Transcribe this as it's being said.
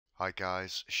Hi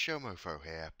guys, Mofo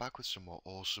here, back with some more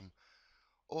awesome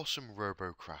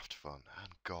Robocraft fun. And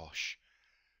gosh,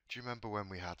 do you remember when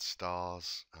we had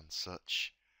stars and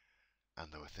such,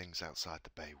 and there were things outside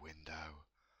the bay window?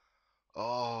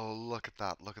 Oh, look at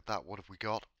that, what have we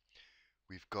got?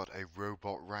 We've got a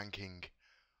robot ranking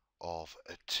of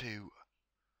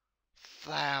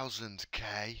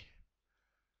 2,000k.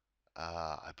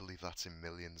 I believe that's in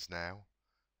millions now.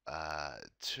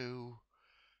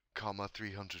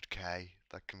 2,300k.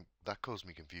 That caused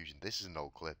me confusion. This is an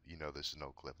old clip. You know this is an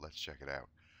old clip. Let's check it out.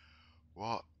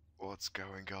 What's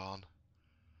going on?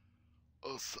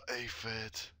 Us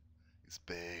APHID. It's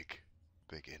big.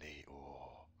 Big innie.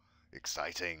 Oh,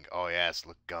 exciting. Oh yes,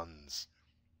 look, guns.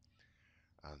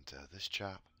 And this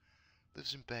chap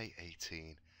lives in Bay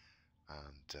 18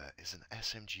 and is an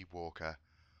SMG walker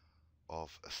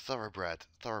of thoroughbred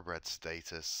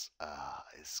status.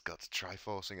 It's got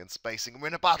triforcing and spacing. We're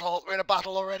in a battle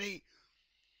already.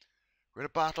 We're in a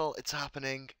battle. It's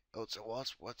happening. Oh, so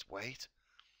what's wait?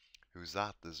 Who's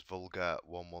that? There's Vulgar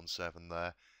 117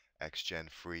 there. X-Gen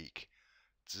Freak.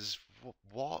 Does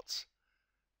what?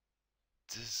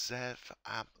 Deserve?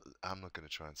 I'm not gonna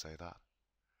try and say that.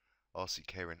 RC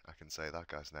Karen, I can say that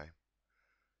guy's name.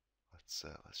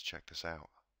 Let's check this out.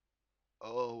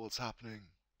 Oh, what's happening?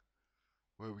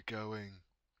 Where are we going?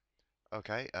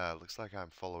 Okay, looks like I'm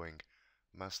following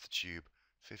Master Tube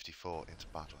 54 into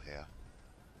battle here.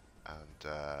 And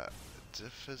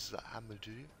Differs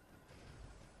Hamadou.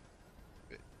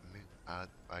 I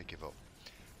give up.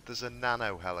 There's a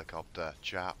nano helicopter,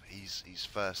 chap. He's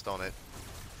first on it.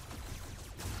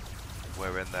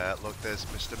 We're in there. Look, there's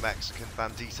Mr. Mexican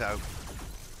Bandito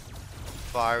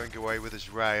firing away with his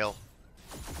rail.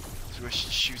 So we're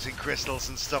shooting crystals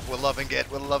and stuff. We're loving it.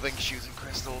 We're loving shooting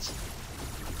crystals.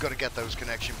 We've got to get those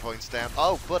connection points down.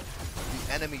 Oh, but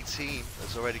the enemy team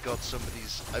has already got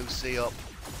somebody's OC up.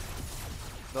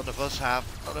 None of us have.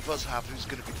 Who's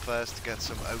going to be first to get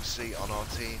some OC on our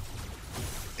team?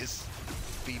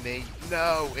 Be me?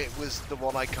 No, it was the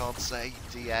one I can't say.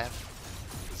 DF.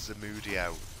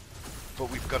 Zamudio. But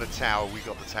we've got a tower. We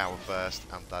got the tower first,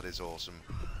 and that is awesome.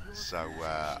 So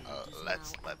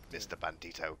let's let Mr.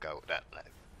 Bandito go.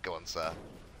 Go on, sir.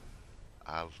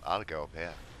 I'll go up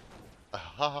here.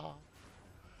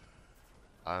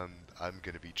 And I'm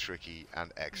gonna be tricky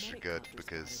and extra good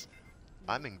because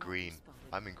I'm in green.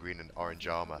 I'm in green and orange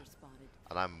armor,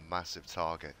 and I'm a massive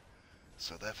target.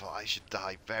 So therefore, I should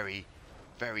die very,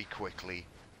 very quickly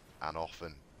and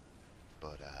often.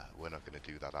 But we're not going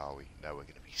to do that, are we? No, we're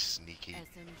going to be sneaky. And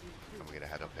we're going to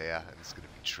head up here, and it's going to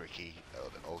be tricky.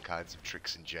 All kinds of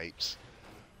tricks and japes.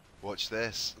 Watch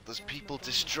this. There's people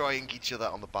destroying each other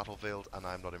on the battlefield, and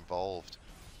I'm not involved.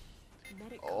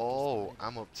 Oh,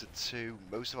 I'm up to 2.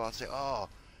 Most of our team... Oh,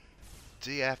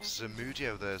 DF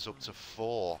Zamudio there's up to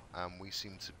 4. And we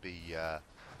seem to be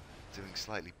doing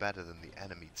slightly better than the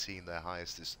enemy team. Their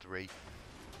highest is 3.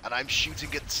 And I'm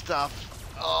shooting at stuff.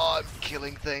 Oh, I'm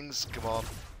killing things. Come on.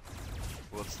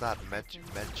 What's that?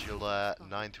 Medulla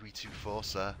 9324,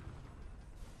 sir.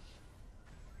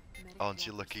 Aren't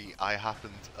you lucky I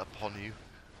happened upon you?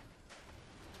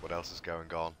 What else is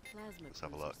going on? Let's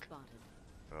have a look.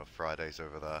 Oh, Friday's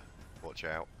over there. Watch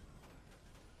out.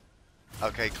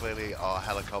 Okay, clearly our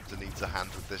helicopter needs a hand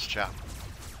with this chap.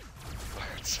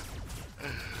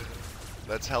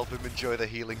 Let's help him enjoy the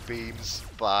healing beams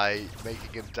by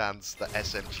making him dance the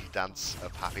SMG dance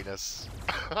of happiness.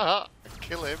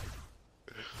 Kill him.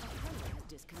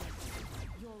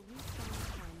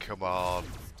 Come on.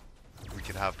 We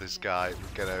can have this guy.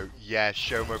 We're gonna... Yeah,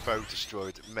 Mofo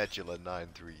destroyed Medulla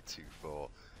 9324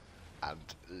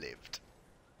 and lived.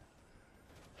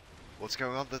 What's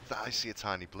going on? I see a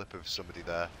tiny blip of somebody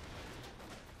there.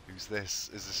 Who's this?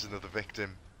 Is this another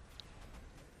victim?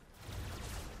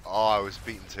 Oh, I was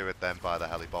beaten to it then by the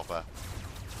helibopper.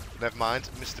 Never mind,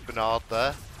 Mr. Bernard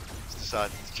there has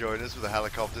decided to join us with the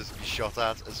helicopters to be shot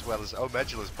at, as well as... Oh,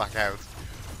 Medulla's back out.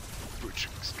 Which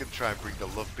is going to try and bring the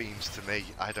love beams to me.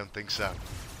 I don't think so.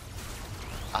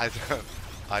 I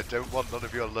don't want none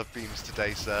of your love beams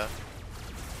today, sir.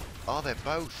 Oh, they're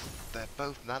both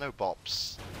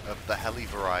nanobots of the heli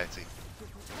variety.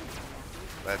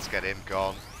 Let's get him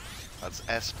gone. That's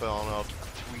S. Bernard,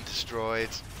 3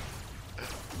 destroyed.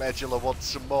 Medulla wants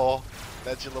some more.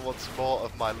 Medulla wants some more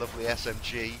of my lovely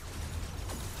SMG.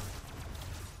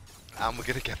 And we're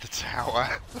gonna get the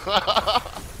tower.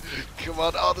 Come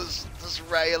on, oh, there's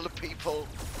rail of people.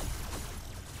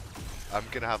 I'm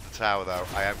gonna have the tower though.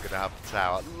 I am gonna have the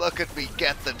tower. Look at me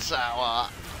get the tower.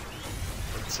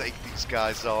 And take these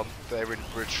guys on. They're in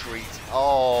retreat.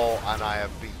 Oh, and I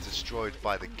have been destroyed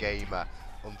by the gamer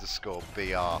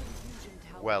 _BR.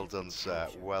 Well done, sir.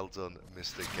 Well done,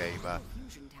 Mr. Gamer.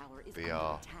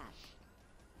 BR.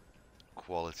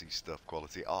 Quality stuff,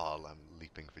 quality. Oh, I'm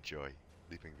leaping for joy.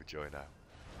 Leaping for joy now.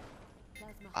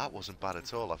 That wasn't bad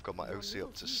at all. I've got my OC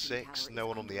up to 6. No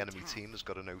one on the enemy team has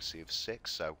got an OC of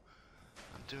 6, so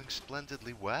I'm doing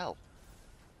splendidly well.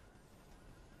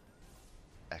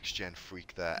 X-Gen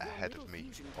Freak there ahead of me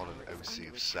on an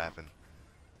OC of 7.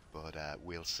 But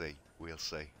we'll see. We'll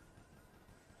see.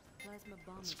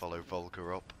 Let's follow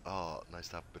Volga up. Oh, nice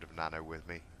to have a bit of nano with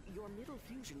me.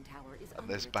 And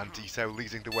there's Bandito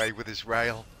leading the way with his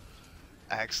rail.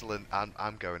 Excellent.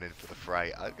 I'm going in for the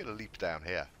fray. I'm going to leap down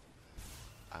here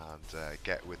and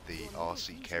get with the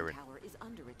RC Kirin.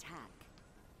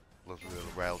 Lovely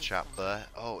little rail chap there.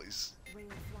 Oh, it's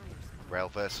rail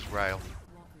versus rail.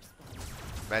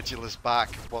 Medula's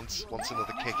back. Wants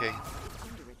another kicking.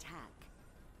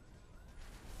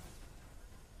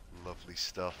 Lovely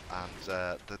stuff.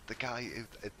 And the guy,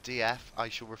 DF, I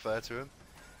shall refer to him,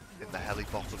 in the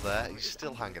helibopper there, he's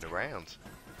still hanging around.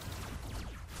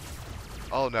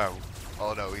 Oh no.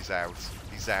 Oh no, he's out.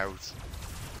 He's out.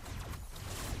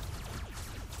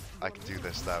 I can do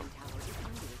this though.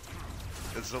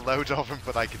 There's a load of them,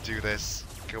 but I can do this.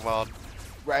 Come on.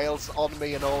 Rails on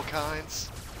me and all kinds.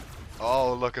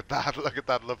 Oh, look at that. Look at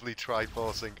that lovely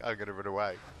tri-forcing. I'm going to run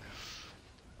away.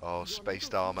 Oh,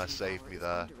 spaced armor saved me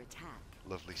there.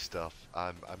 Lovely stuff.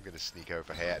 I'm going to sneak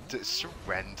over here.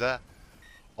 Surrender?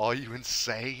 Are you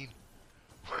insane?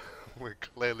 We're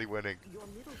clearly winning.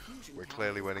 We're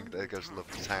clearly winning. There goes a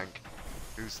lovely tank.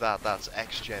 Who's that? That's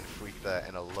X-Gen Freak there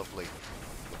in a lovely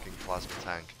looking plasma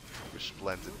tank.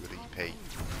 Resplendent with EP.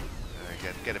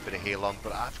 Get a bit of heal on,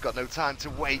 but I've got no time to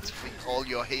wait for all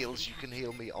your heals. You can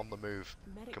heal me on the move.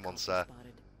 Come on, sir.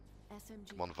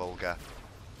 Come on, Volga.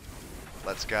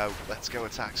 Let's go. Let's go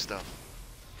attack stuff.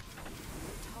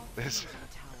 This.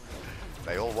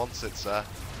 They all want it, sir.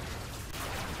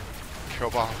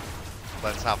 Come on.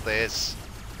 Let's have this.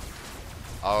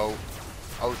 Oh.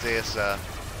 Oh dear, sir.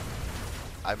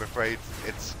 I'm afraid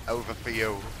it's over for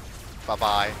you.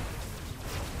 Bye-bye.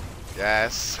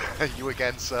 Yes. You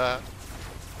again, sir.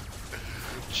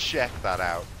 Check that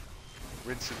out.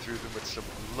 Rinsing through them with some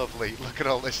lovely... Look at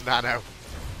all this nano.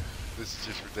 This is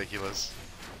just ridiculous.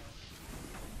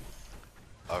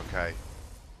 Okay.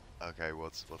 Okay,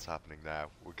 what's happening now?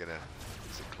 We're gonna...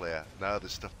 Is it clear? No,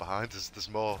 there's stuff behind us. There's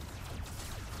more.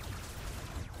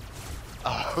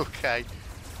 Okay.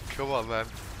 Come on, then.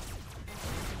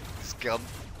 He's gone.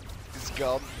 He's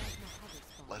gone.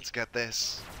 Let's get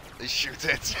this. Shoot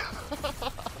it.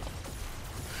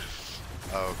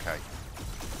 Okay.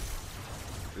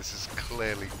 This is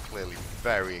clearly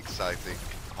very exciting.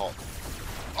 Hot.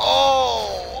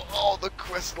 Oh! Oh, the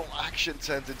crystal action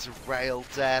turned into rail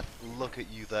death. Look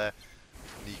at you there.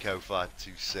 Nico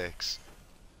 526.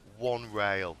 One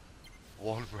rail.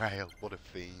 One rail. What a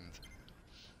fiend.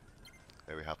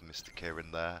 There we have Mr.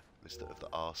 Kirin there. Mr. of the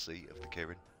RC of the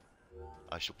Kirin.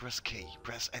 I shall press key.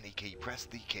 Press any key. Press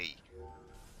the key.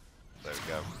 There we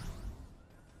go.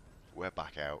 We're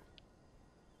back out.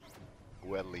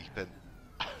 We're leaping.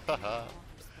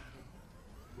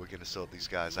 We're going to sort these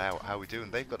guys out. How are we doing?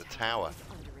 They've got a tower.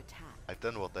 I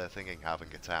don't know what they're thinking, having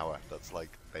a tower. That's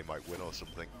like, they might win or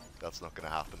something. That's not going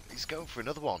to happen. He's going for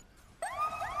another one.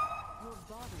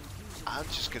 I'm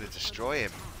just going to destroy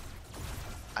him.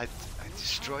 I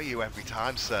destroy you every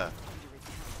time, sir.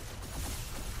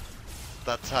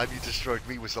 That time you destroyed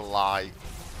me was a lie.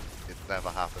 It never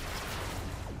happened.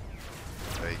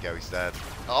 There you go, he's dead.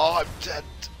 Oh, I'm dead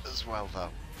as well, though.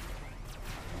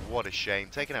 What a shame.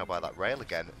 Taken out by that rail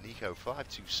again. Nico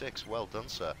 526. Well done,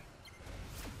 sir.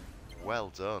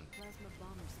 Well done.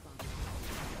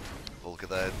 Volga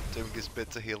there doing his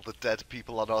bit to heal the dead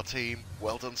people on our team.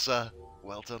 Well done, sir.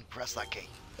 Well done. Press that key.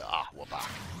 Ah, we're back.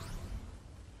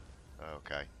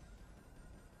 Okay.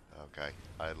 Okay.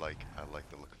 I like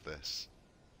the look of this.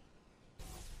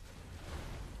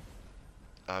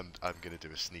 I'm gonna do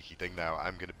a sneaky thing now.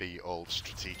 I'm gonna be all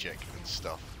strategic and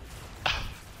stuff.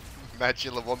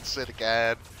 Medula wants it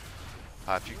again.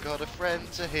 Have you got a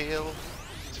friend to heal?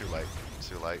 Too late.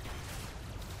 Too late.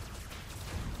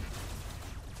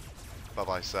 Bye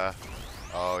bye, sir.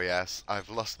 Oh yes, I've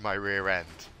lost my rear end.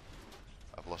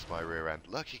 I've lost my rear end.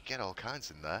 Look, you get all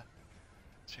kinds in there.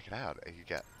 Check it out. You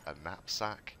get a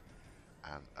knapsack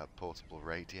and a portable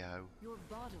radio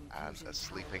and a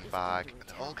sleeping bag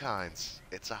and all kinds.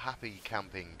 It's a happy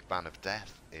camping van of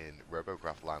death in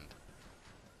Robocraft land.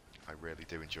 I really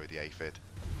do enjoy the APHID.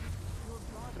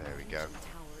 There we go.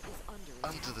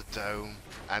 Under the dome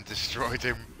and destroyed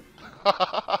him.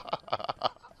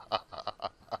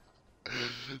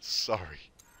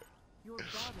 Sorry.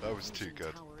 That was too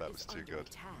good. That was too good.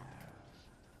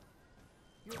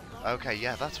 Okay,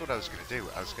 yeah, that's what I was going to do.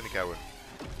 I was going to go and...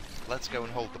 Let's go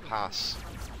and hold the pass.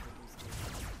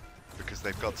 Because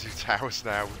they've got 2 towers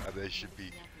now, and they should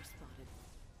be...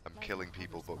 I'm killing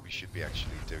people, but we should be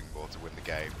actually doing more to win the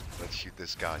game. Let's shoot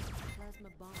this guy.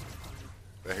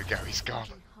 There we go, he's gone.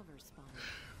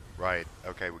 Right,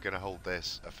 okay, we're going to hold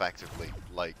this effectively,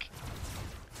 like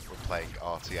we're playing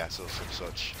RTS or some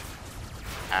such.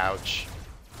 Ouch.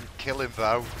 Kill him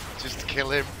though. Just kill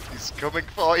him. He's coming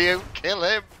for you. Kill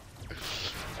him.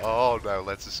 Oh no,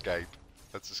 let's escape.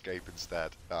 Let's escape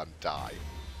instead and die.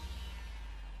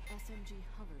 SMG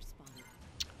hover spotted.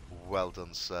 Well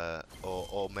done, sir.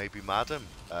 Or maybe madam.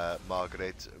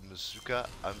 Margaret Masuka.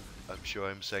 I'm sure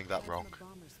I'm saying that wrong.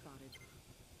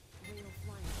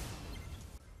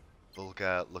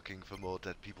 Vulgar looking for more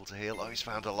dead people to heal. Oh, he's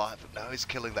found a life, but now he's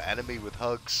killing the enemy with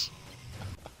hugs.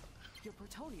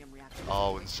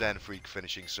 Oh, and Zen Freak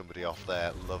finishing somebody off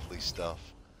there. Lovely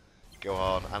stuff. Go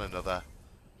on, and another.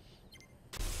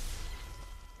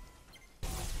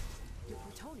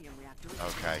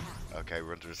 Okay, okay,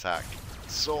 we're under attack.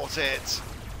 Sort it!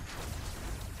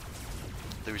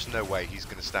 There is no way he's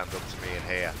going to stand up to me in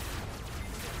here.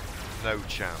 No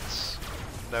chance.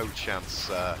 No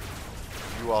chance,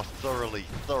 you are thoroughly,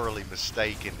 thoroughly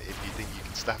mistaken if you think you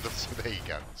can stand up to me,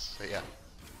 guys. Yeah.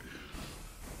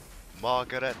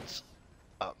 Margaret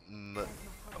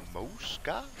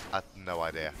Moska? I have no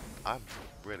idea. I'm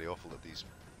really awful at these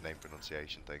name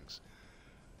pronunciation things.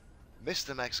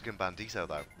 Mr. Mexican Bandito,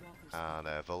 though, and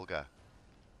Vulgar.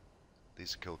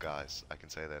 These are cool guys. I can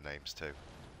say their names too.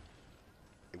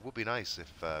 It would be nice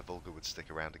if Vulgar would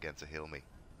stick around again to heal me.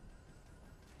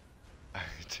 I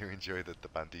do enjoy that the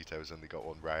Bandito's only got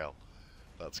 1 rail.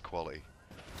 That's quality.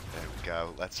 There we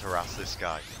go. Let's harass this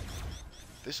guy.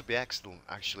 This would be excellent,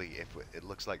 actually, if it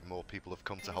looks like more people have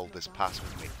come to hold this pass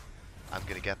with me. I'm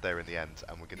going to get there in the end,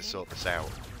 and we're going to sort this out.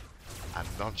 And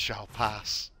none shall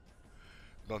pass.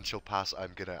 None shall pass.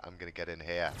 I'm gonna get in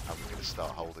here, and we're going to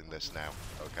start holding this now.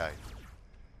 Okay.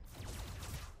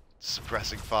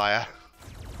 Suppressing fire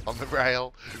on the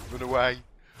rail. Run away.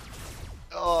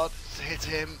 Oh, hit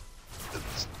him.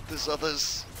 There's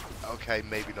others. Okay,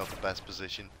 maybe not the best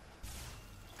position.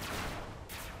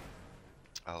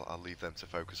 I'll leave them to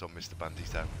focus on Mr.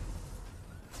 Bandito.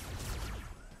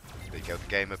 There you go. The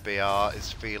gamer BR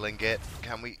is feeling it.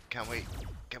 Can we get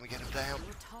him down?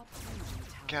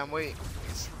 Can we?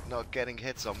 He's not getting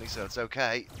hits on me, so it's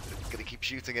okay. I'm gonna keep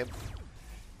shooting him.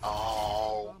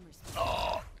 Oh,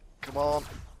 come on.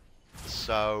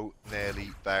 So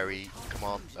nearly very. Come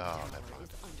on. Oh, never mind.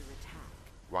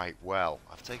 Right, well,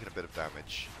 I've taken a bit of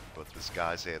damage, but there's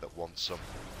guys here that want some.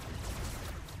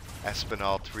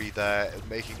 Espinard 3 there,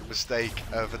 making a mistake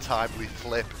of a timely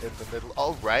flip in the middle.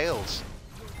 Oh, rails!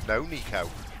 No, Nico.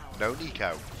 No,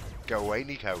 Nico. Go away,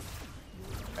 Nico.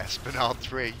 Espinard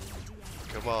 3.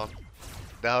 Come on.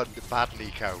 No, bad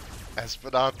Nico.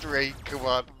 Espinard 3. Come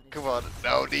on. Come on.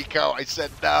 No, Nico. I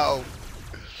said no.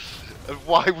 And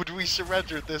why would we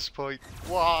surrender at this point?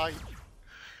 Why?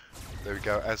 There we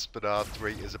go. Espinard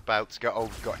 3 is about to go. Oh,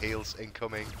 we've got heals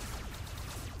incoming.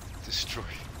 Destroy.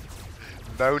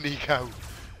 No, Nico.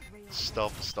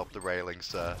 Stop the railing,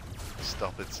 sir.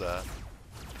 Stop it, sir.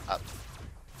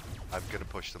 I'm gonna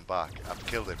push them back. I've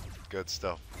killed him. Good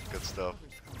stuff. Good stuff.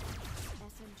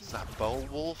 Is that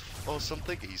Bullwolf or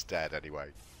something? He's dead anyway.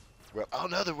 Well, oh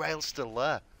no, the rail's still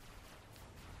there.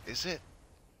 Is it?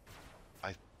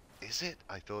 Is it?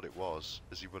 I thought it was.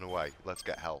 Has he run away? Let's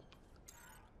get help.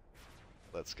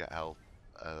 Let's get help.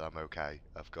 I'm okay.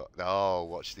 I've got... Oh,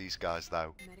 watch these guys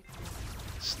though.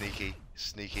 Sneaky,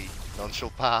 sneaky. None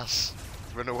shall pass.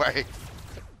 Run away.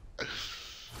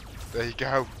 There you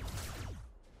go.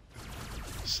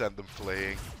 Send them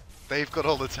fleeing. They've got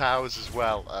all the towers as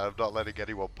well. I'm not letting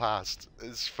anyone past.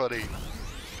 It's funny.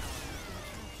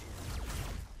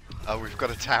 Oh, we've got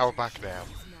a tower back now.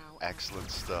 Excellent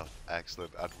stuff.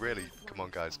 Excellent. And really, come on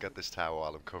guys, get this tower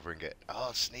while I'm covering it. Oh,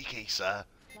 sneaky, sir.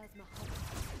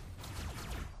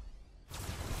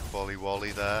 Bolly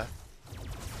Wally there.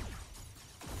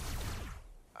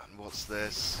 And what's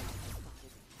this?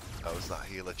 Oh, it's that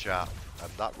healer chap.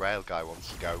 And that rail guy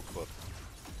wants to go, but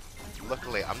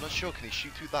luckily, I'm not sure. Can he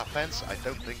shoot through that fence? I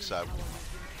don't think so.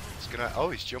 He's gonna...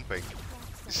 Oh, he's jumping.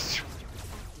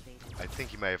 I think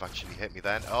he may have actually hit me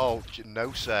then. Oh,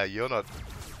 no, sir. You're not...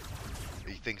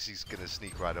 He thinks he's gonna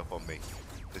sneak right up on me.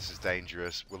 This is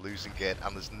dangerous. We're losing it,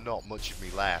 and there's not much of me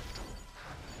left.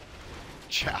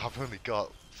 I've only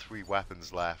got 3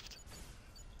 weapons left.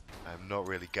 I'm not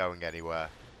really going anywhere.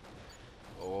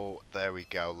 Oh, there we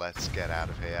go. Let's get out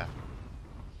of here.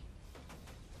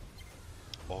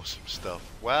 Awesome stuff.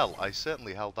 Well, I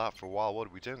certainly held that for a while. What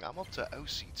are we doing? I'm up to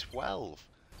OC12.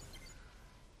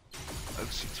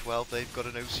 OC12, they've got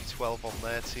an OC12 on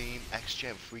their team.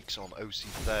 XGen Freaks on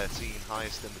OC13,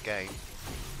 highest in the game.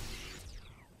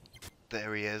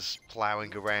 There he is,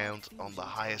 ploughing around on the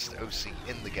highest OC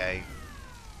in the game.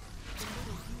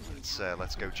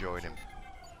 Let's go join him.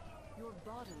 Your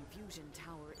bottom fusion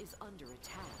tower is under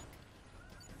attack.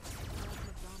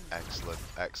 Excellent,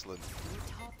 excellent. Your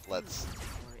top Let's fusion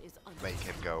tower is under make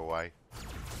him attack. go away.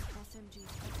 SMG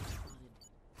spotted.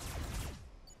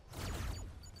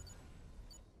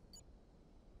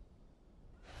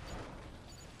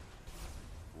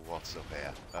 What's up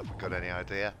here? Have we got any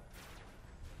idea?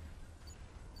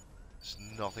 There's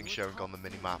nothing showing on the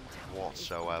minimap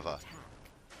whatsoever.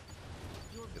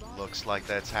 It looks like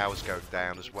their tower's going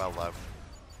down as well though.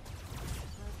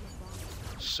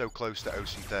 So close to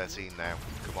OC13 now.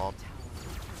 Come on.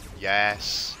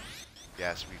 Yes.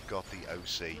 Yes, we've got the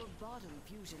OC. Your bottom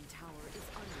fusion tower is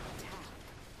under attack.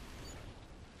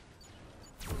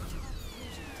 Your top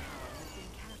fusion tower has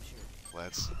been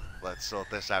captured. Let's sort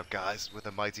this out, guys, with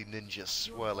a mighty ninja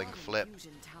swirling Your bottom flip.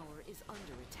 fusion tower is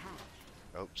under attack.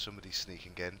 Oh, somebody's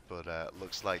sneaking in, but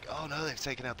looks like... Oh no, they've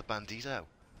taken out the bandito.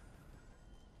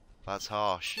 That's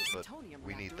harsh, Your but plutonium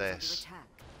we reactor need is under this. attack.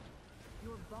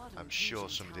 Your bottom I'm sure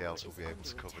fusion somebody tower else will is be able under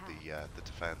to cover attack. the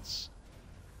defense.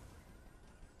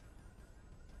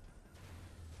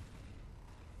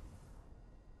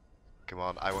 Come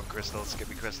on, I want crystals. Give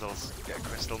me crystals. Get a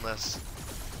crystalness.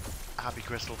 Happy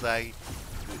crystal day.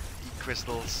 Eat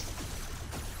crystals.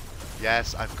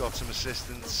 Yes, I've got some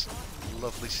assistance.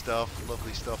 Lovely stuff.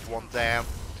 Lovely stuff. One down.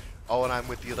 Oh, and I'm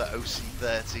with the other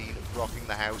OC13 rocking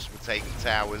the house. We're taking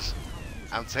towers.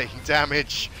 I'm taking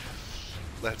damage.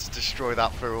 Let's destroy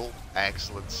that fool.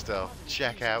 Excellent stuff.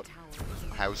 Check out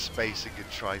how spacing in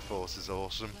Triforce is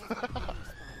awesome.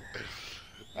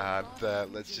 And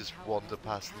let's just wander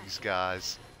past these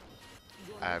guys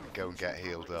and go and get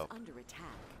healed up.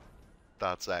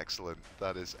 That's excellent.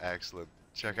 That is excellent.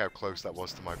 Check how close that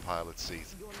was to my pilot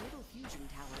seat.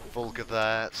 Vulgar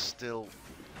there, still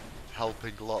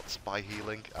helping lots by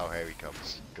healing. Oh, here he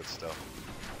comes. Good stuff.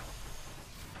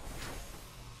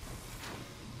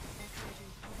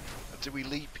 Do we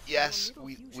leap? Yes,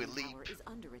 we leap.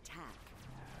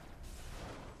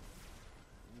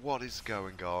 What is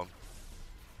going on?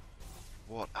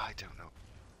 What? I don't know.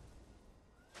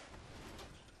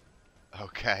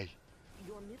 Okay.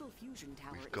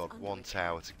 We've got one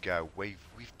tower to go. We've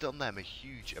done them a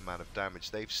huge amount of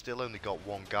damage. They've still only got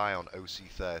one guy on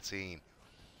OC13.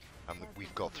 And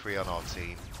we've got 3 on our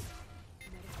team.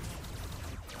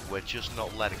 We're just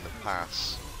not letting them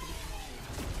pass.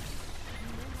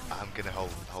 I'm gonna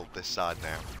hold this side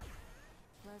now.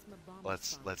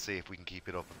 Let's see if we can keep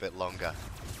it up a bit longer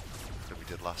than we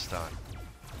did last time.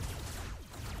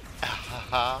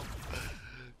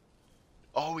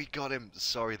 Oh, we got him.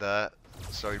 Sorry there.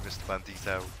 Sorry, Mr.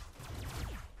 Bandito.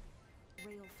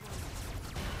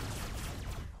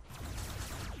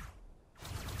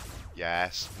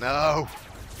 Yes. No.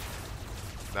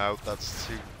 No, that's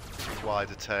too wide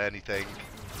a turny thing.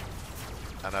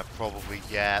 And I've probably,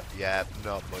 yeah,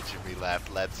 not much of me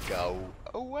left. Let's go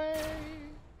away.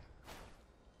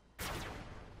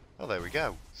 Oh, there we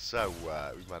go. So,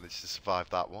 we managed to survive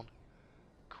that one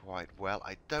quite well.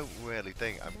 I don't really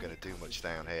think I'm going to do much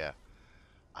down here.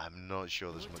 I'm not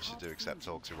sure there's much to do except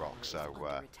talk to Rock, so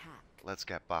let's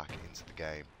get back into the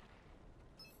game.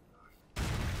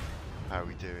 How are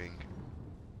we doing?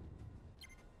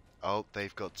 Oh,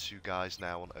 they've got 2 guys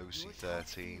now on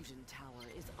OC13.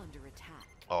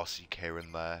 RC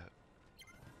Kieran there.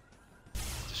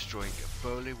 Destroying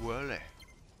Burly Whirly.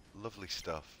 Lovely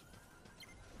stuff.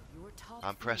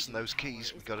 I'm pressing those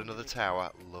keys. We got another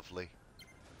tower. Lovely.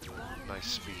 Nice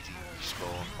speedy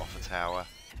respawn off a tower.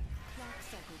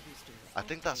 I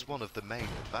think that's one of the main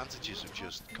advantages of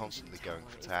just constantly going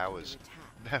for towers.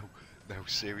 No,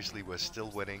 seriously, we're still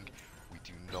winning. We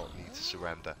do not need to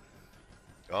surrender.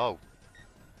 Oh,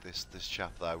 this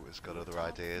chap though has got other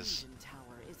ideas.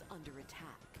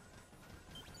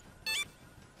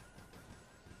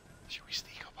 Should we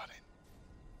sneak up on him?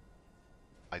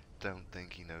 I don't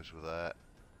think he knows we're there.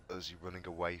 Is he running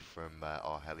away from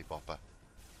our helibopper?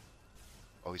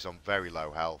 Oh, he's on very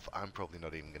low health. I'm probably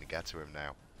not even going to get to him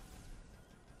now.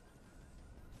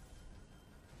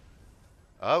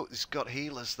 Oh, he's got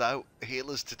healers though.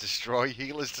 Healers to destroy,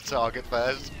 healers to target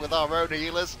first. With our own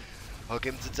healers. Hug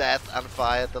him to death and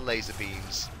fire the laser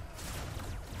beams.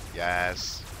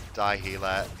 Yes. Die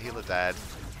healer. Healer dead.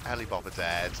 Helibopper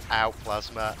dead. Out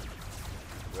plasma.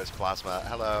 Where's plasma?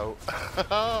 Hello.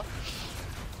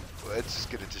 We're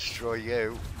just gonna destroy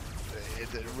you.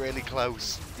 Really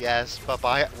close. Yes,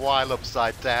 bye-bye. While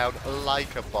upside down,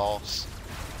 like a boss.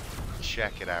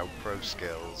 Check it out, pro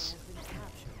skills.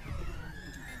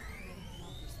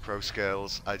 Pro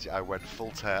skills. I went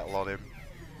full turtle on him.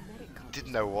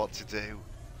 Didn't know what to do.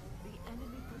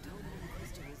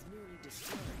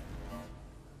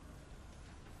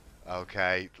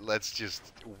 Okay, let's just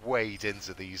wade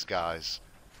into these guys.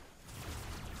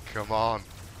 Come on.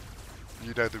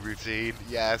 You know the routine.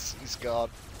 Yes, he's gone.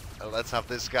 Let's have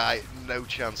this guy. No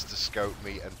chance to scope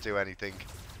me and do anything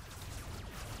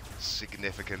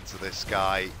significant to this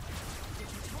guy.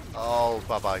 Oh,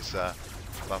 bye-bye, sir.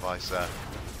 Bye-bye, sir.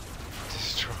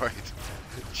 Destroyed.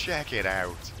 Check it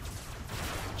out.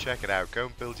 Check it out. Go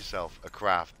and build yourself a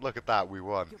craft. Look at that, we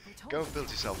won. Go and build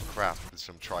yourself a craft with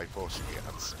some triforcing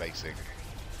and spacing.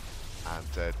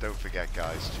 And don't forget,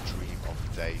 guys, to dream of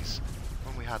the days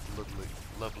when we had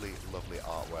lovely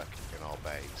artwork in our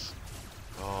bays.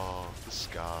 Oh, the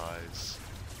skies.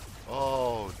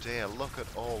 Oh dear, look at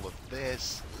all of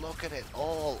this. Look at it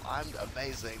all. I'm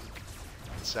amazing.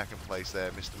 In second place there,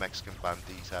 Mr. Mexican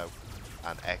Bandito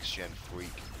and X-Gen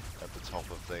Freak at the top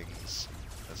of things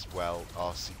as well.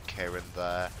 RC Kieran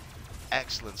there.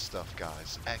 Excellent stuff,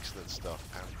 guys. Excellent stuff.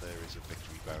 And there is a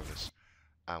victory bonus.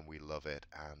 And we love it.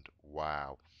 And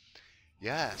wow.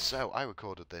 Yeah, so I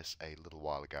recorded this a little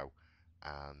while ago.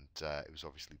 And it was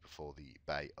obviously before the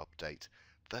Bay update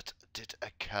that did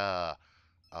occur.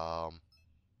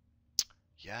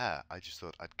 Yeah, I just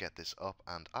thought I'd get this up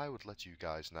and I would let you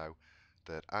guys know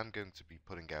that I'm going to be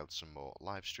putting out some more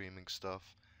live streaming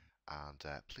stuff. And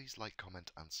please like,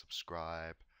 comment and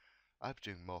subscribe. I'll be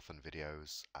doing more fun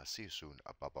videos. I'll see you soon.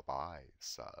 Bye bye bye,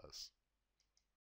 sirs.